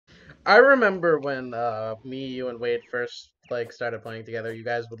I remember when me, you, and Wade first like started playing together. You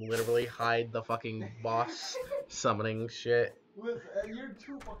guys would literally hide the fucking boss summoning shit. Listen, you're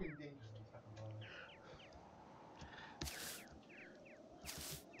too fucking dangerous to be fucking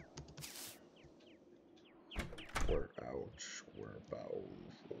alive. We're out. We're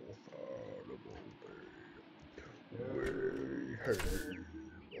bound for the way. Hey,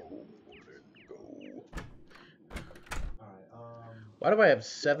 go. Alright, Why do I have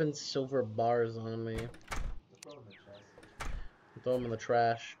 7 silver bars on me? just throw them in the chest. Throw them in the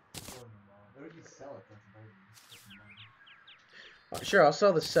trash. Throw them in there. Or you can sell it, that's better than money. Sure, I'll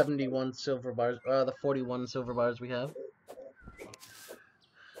sell the 71 silver bars. The 41 silver bars we have.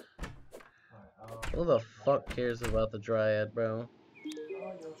 Alright, Who the fuck cares about the Dryad, bro? oh,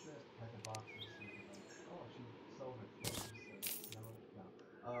 Yoshina has protected boxes. Oh, she sold her clothes.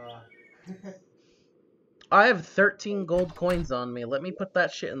 No. I have 13 gold coins on me. Let me put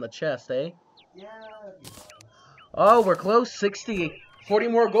that shit in the chest, eh? Yeah, that'd be nice. Oh, we're close. 60. 40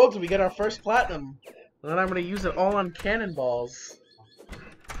 more gold till we get our first platinum. And then I'm gonna use it all on cannonballs.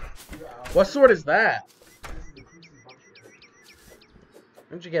 What sword is that? This is the Crimson Bucket.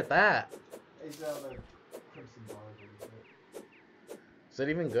 Where'd you get that? It's the Crimson Bar. Is it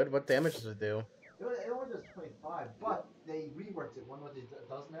even good? What damage does it do? It only does 25, but they reworked it. What it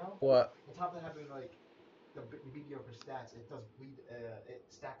does now? What? On top of having like the BBO for stats, it does bleed. It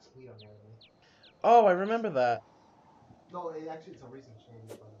stacks bleed on the enemy. Oh, I remember that. No, it's a recent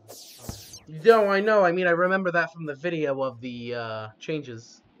change. No, I know. I mean, I remember that from the video of the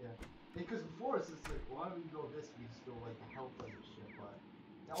changes. Yeah, because before it's just like, why do we go this? We just go like the health and shit. But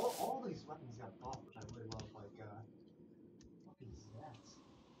now all these weapons got buffed, which I really love. Like, what is that?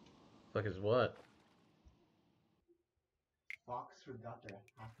 Fuck is what? Foxford got their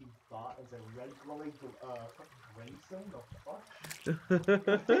happy thought as a red glowing fucking gravestone? The fuck?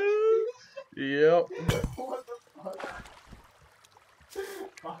 Yep. What the fuck?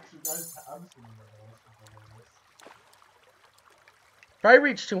 Foxford got his I'm just gonna If I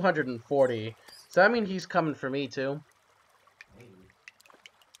reach 240, does that mean he's coming for me too? Maybe.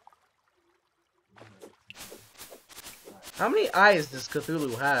 How many eyes does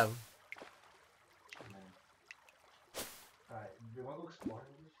Cthulhu have? Alright, do you want to go explore?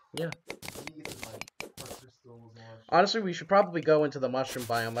 Yeah. You get some, like, heart crystals and all that shit. Honestly, we should probably go into the mushroom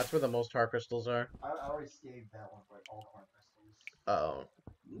biome. That's where the most heart crystals are. I already saved that one for like all heart crystals. Uh-oh.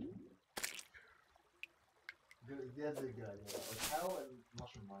 That's a good idea. Like, hell and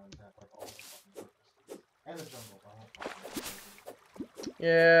mushroom biomes have like all the fucking heart crystals. And the jungle, but I won't fucking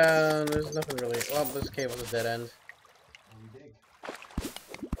Yeah, there's nothing really. Well, this cave was a dead end. and we dig.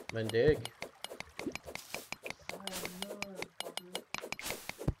 Then dig.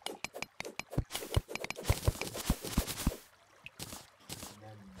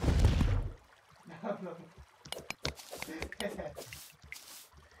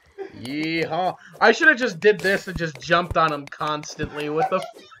 Yeehaw. I should have just did this and just jumped on him constantly with the...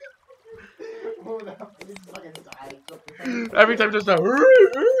 Every time just a...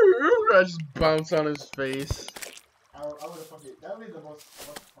 I just bounce on his face. I would have fucking... That would be the most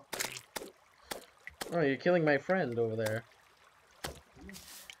fucking... Oh, you're killing my friend over there.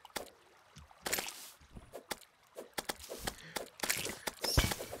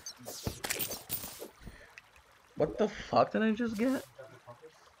 What the fuck did I just get?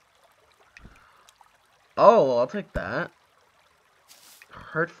 Oh, I'll take that.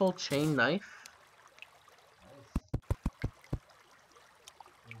 Hurtful chain knife?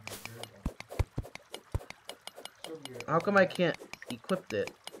 How come I can't equip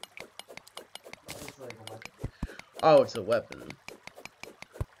it? Oh, it's a weapon.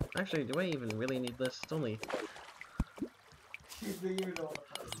 Actually, do I even really need this? It's only...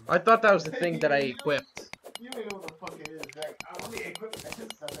 I thought that was the thing that I equipped. You don't know what the fuck it is. Like, let me equip this.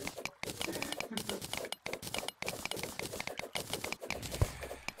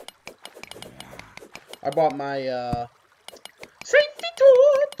 I bought my, safety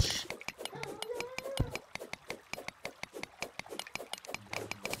torch!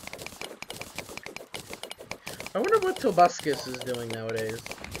 I wonder what Tobuscus is doing nowadays.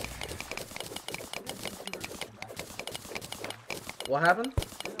 What happened?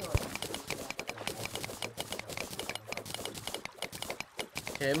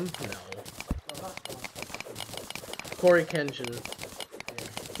 Him? No. Corey Kenshin.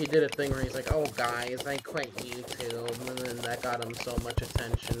 He did a thing where he's like, oh guys, I quit YouTube, and then that got him so much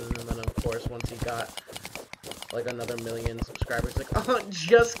attention, and then of course once he got like another 1,000,000 subscribers, like, oh,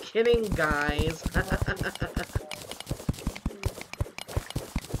 just kidding guys.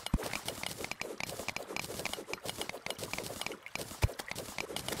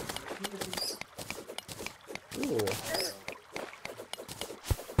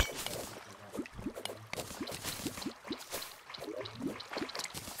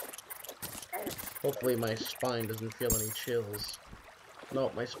 Hopefully my spine doesn't feel any chills.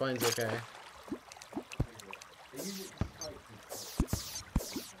 No, my spine's okay.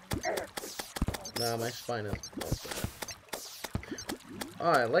 Nah, my spine is okay.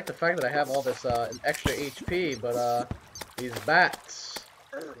 Oh, I like the fact that I have all this extra HP, but these bats.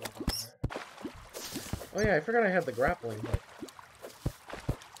 Oh yeah, I forgot I had the grappling hook.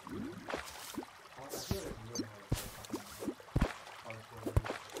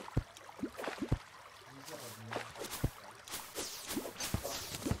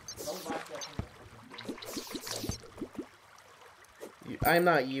 I'm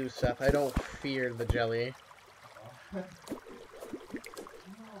not you, Seth. I don't fear the jelly.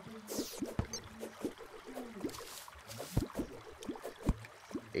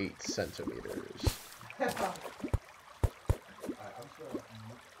 8 centimeters.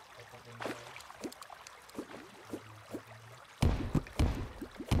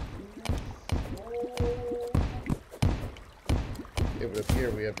 It would appear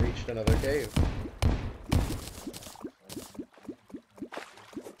we have reached another cave.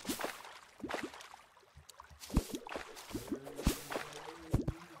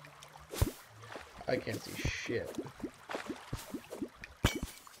 I can't see shit.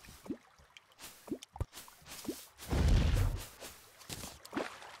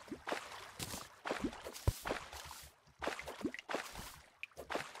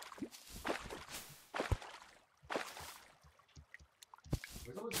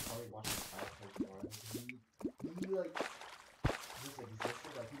 There's always probably watching Kyle play Fortnite. He like just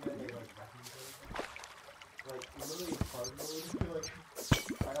existed, like he made like weapons or anything. Like literally in hard mode, like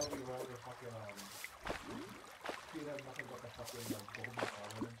Kyle be running the fucking he'd have nothing but the fucking golden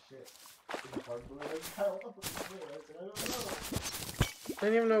armor and shit. In the hard mode, like Kyle, what the fuck is this? I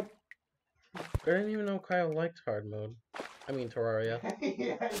don't know. I didn't even know Kyle liked hard mode. I mean Terraria.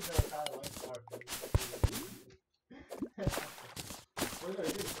 Yeah, I know Kyle likes hard mode. Well, no,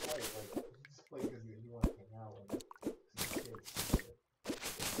 he didn't play it, like, he just played because he wanted to hang out with kids.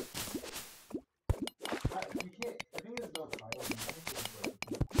 You can't, the thing is about Kyle,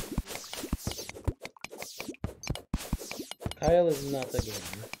 Kyle is not the game.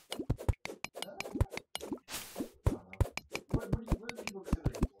 I don't know. What do people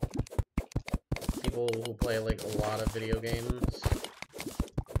consider him for? People who play like a lot of video games.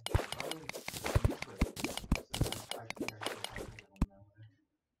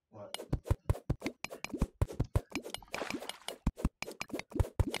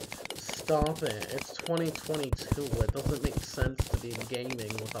 Stop it. It's 2022. It doesn't make sense to be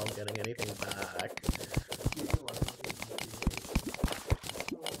gaming without getting anything back.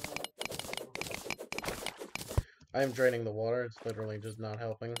 I'm draining the water. It's literally just not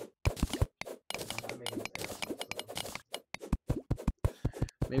helping.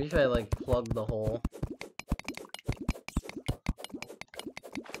 Maybe if I like plug the hole.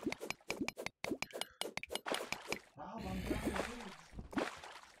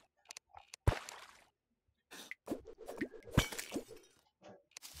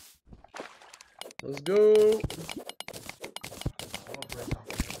 Let's go.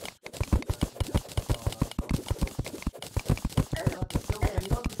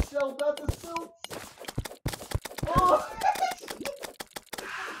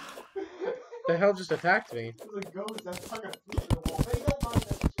 The hell just attacked me?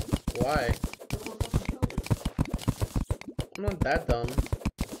 Why? I'm not that dumb.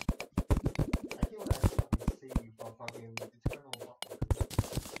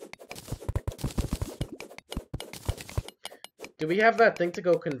 Do we have that thing to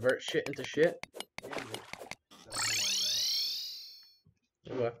go convert shit into shit?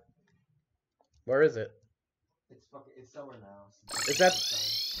 What? Where is it? It's somewhere now.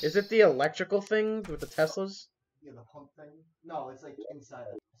 Is it the electrical thing with the Teslas? Yeah, the pump thing? No, it's like inside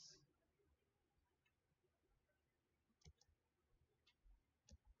of this.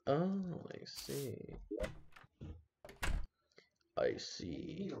 Oh, I see. I You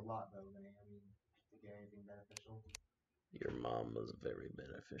see. need a lot though, man. I mean, to get anything beneficial. Your mom was very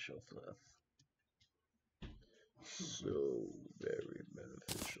beneficial, Fluff. So very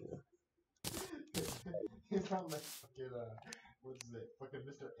beneficial. You sound like fucking, what's it? Fucking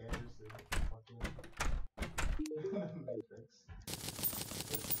Mr. Anderson. Fucking Matrix.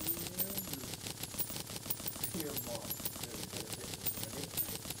 Your mom.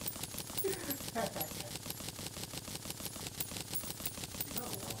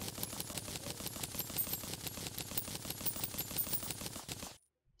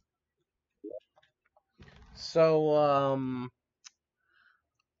 So,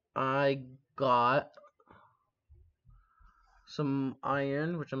 I got some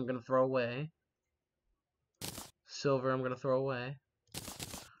iron, which I'm gonna throw away. silver I'm gonna throw away.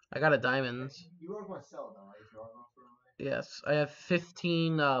 I got a diamond. You are going to sell it though, right? If you are going to throw it away. Yes, I have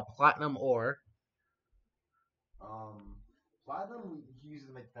 15 platinum ore. Platinum we use it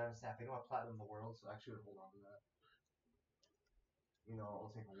to make diamond staff. They don't have platinum in the world, so actually hold on to that. You know,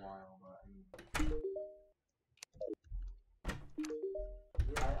 it'll take a while, but I mean,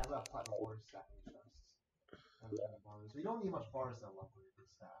 yeah, I got platinum ore staff in the chest. So you don't need much bars though, luckily, for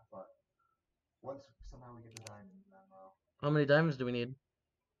staff. But once somehow we get the diamond, then How many diamonds do we need?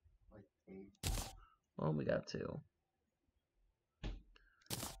 like 8. Well, we got 2.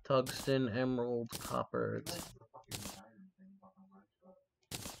 Tungsten, emerald, copper. That's the fucking diamond thing, fucking much, but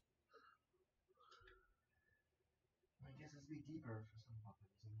I guess it's be deeper for some fucking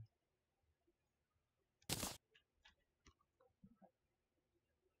reason.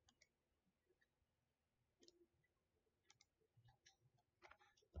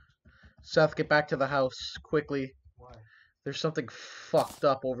 Seth, get back to the house quickly. Why? There's something fucked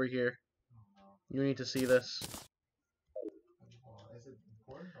up over here. Oh no. You need to see this. Is it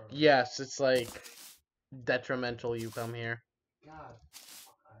important or? Yes, it's like detrimental you come here. God.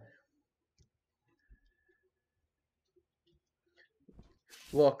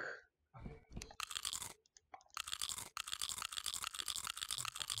 Look.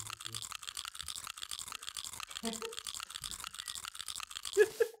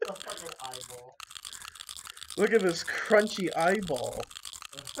 A fucking eyeball. Look at this crunchy eyeball.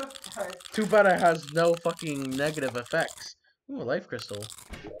 Too bad it has no fucking negative effects. Ooh, a life crystal.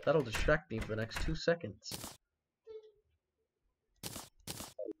 That'll distract me for the next 2 seconds.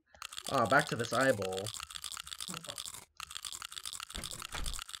 Ah, back to this eyeball.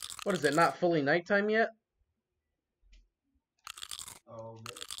 What is it, not fully nighttime yet? Oh,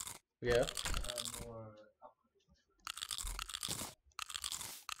 Yeah. more.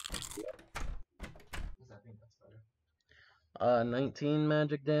 I think that's better. 19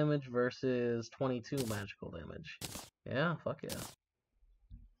 magic damage versus 22 magical damage. Yeah, fuck yeah.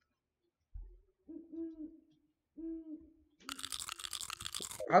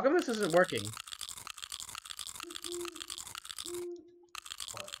 How come this isn't working?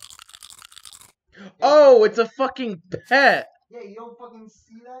 Oh, it's a fucking pet! Yeah, you don't fucking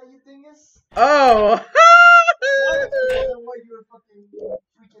see that, you dingus? Oh! Why you were fucking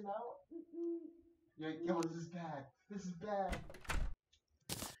freaking out? You're like, yo, this is bad. This is bad.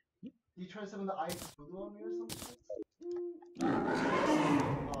 You try some of the ice food on me or some shit?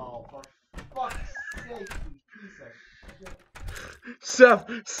 Oh, for fuck's sake, you piece of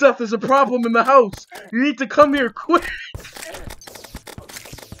shit. Seth, there's a problem in the house. You need to come here quick.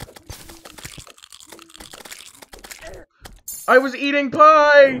 I was eating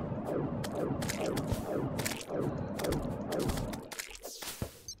pie.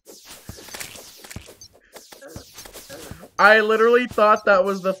 I literally thought that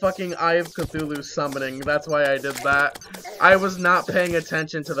was the fucking Eye of Cthulhu summoning. That's why I did that. I was not paying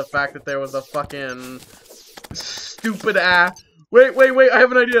attention to the fact that there was a fucking stupid ass. Wait, I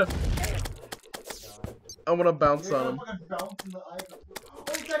have an idea. I want to bounce on him. Bounce in the eye. Oh,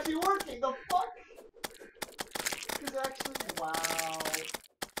 it's actually working! The fuck? It's actually, wow.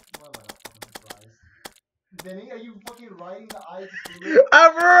 Why am I not fucking surprised? Denny, are you fucking riding the Eye of Cthulhu?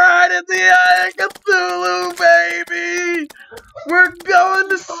 I'm riding the Eye of Cthulhu, baby! We're going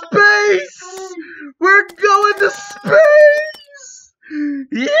to space! We're going to space!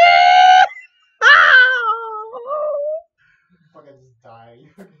 Yeah! Fucking just die.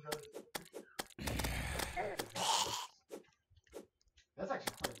 That's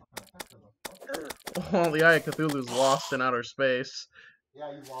actually quite fucking effective. Oh, the Eye of Cthulhu's lost in outer space.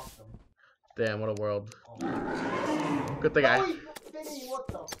 Yeah, you lost them. Damn, what a world. Oh. Good thing Denny, what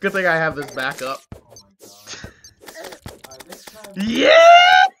the? Good thing I have this backup. Oh my god. Alright, next time.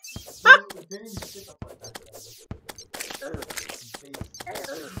 Yeah! Denny, shit the fuck out.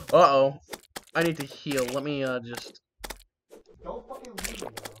 Uh-oh. I need to heal. Let me, just... Don't fucking leave me,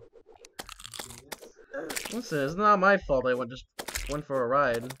 though. Listen, it's not my fault I just went for a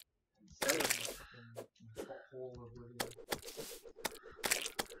ride.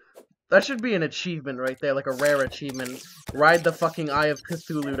 That should be an achievement right there, like a rare achievement. Ride the fucking Eye of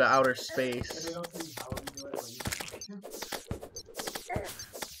Cthulhu to outer space.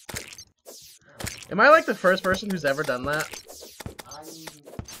 Am I like the first person who's ever done that?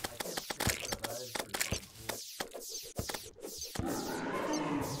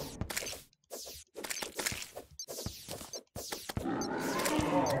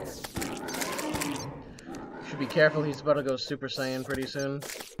 Should be careful, he's about to go Super Saiyan pretty soon.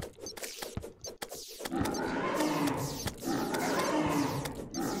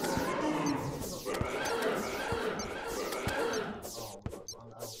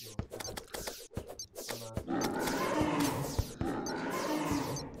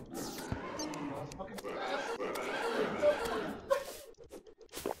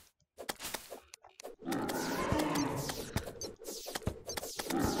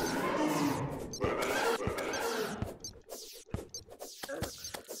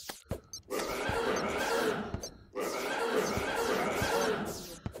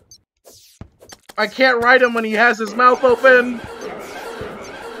 I can't ride him when he has his mouth open.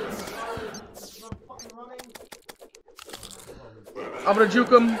 I'm gonna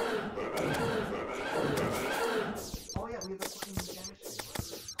juke him. Oh yeah, we have the fucking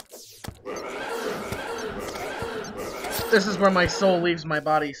dash. This is where my soul leaves my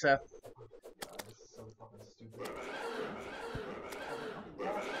body, Seth. God, this is so fucking stupid.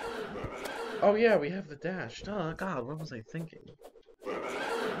 Oh yeah, we have the dash. Oh God, what was I thinking?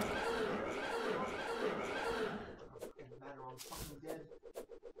 I'm fucking dead.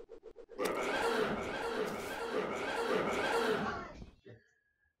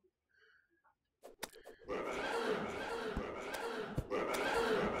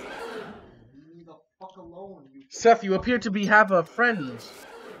 Leave me the fuck alone, you. Seth, you appear to have a friend.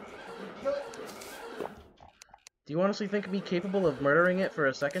 Kill it. Do you honestly think me capable of murdering it for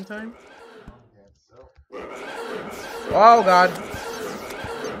a second time? I'm dead, so. Oh God.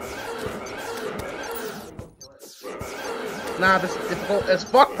 Nah, this is difficult as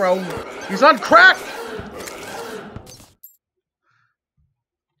fuck, bro. He's on crack!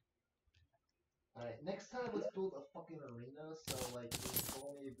 Alright, next time let's build a fucking arena so, like,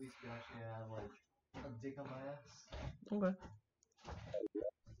 only at least we actually have, like, a dick on my ass. Okay.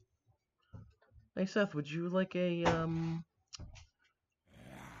 Hey Seth, would you like a,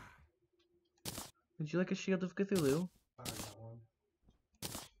 would you like a Shield of Cthulhu? I already got one.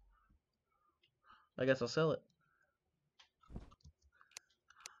 I guess I'll sell it.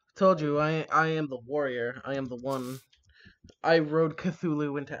 Told you, I am the warrior. I am the one. I rode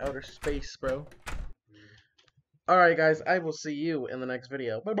Cthulhu into outer space, bro. Alright guys, I will see you in the next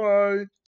video. Bye bye!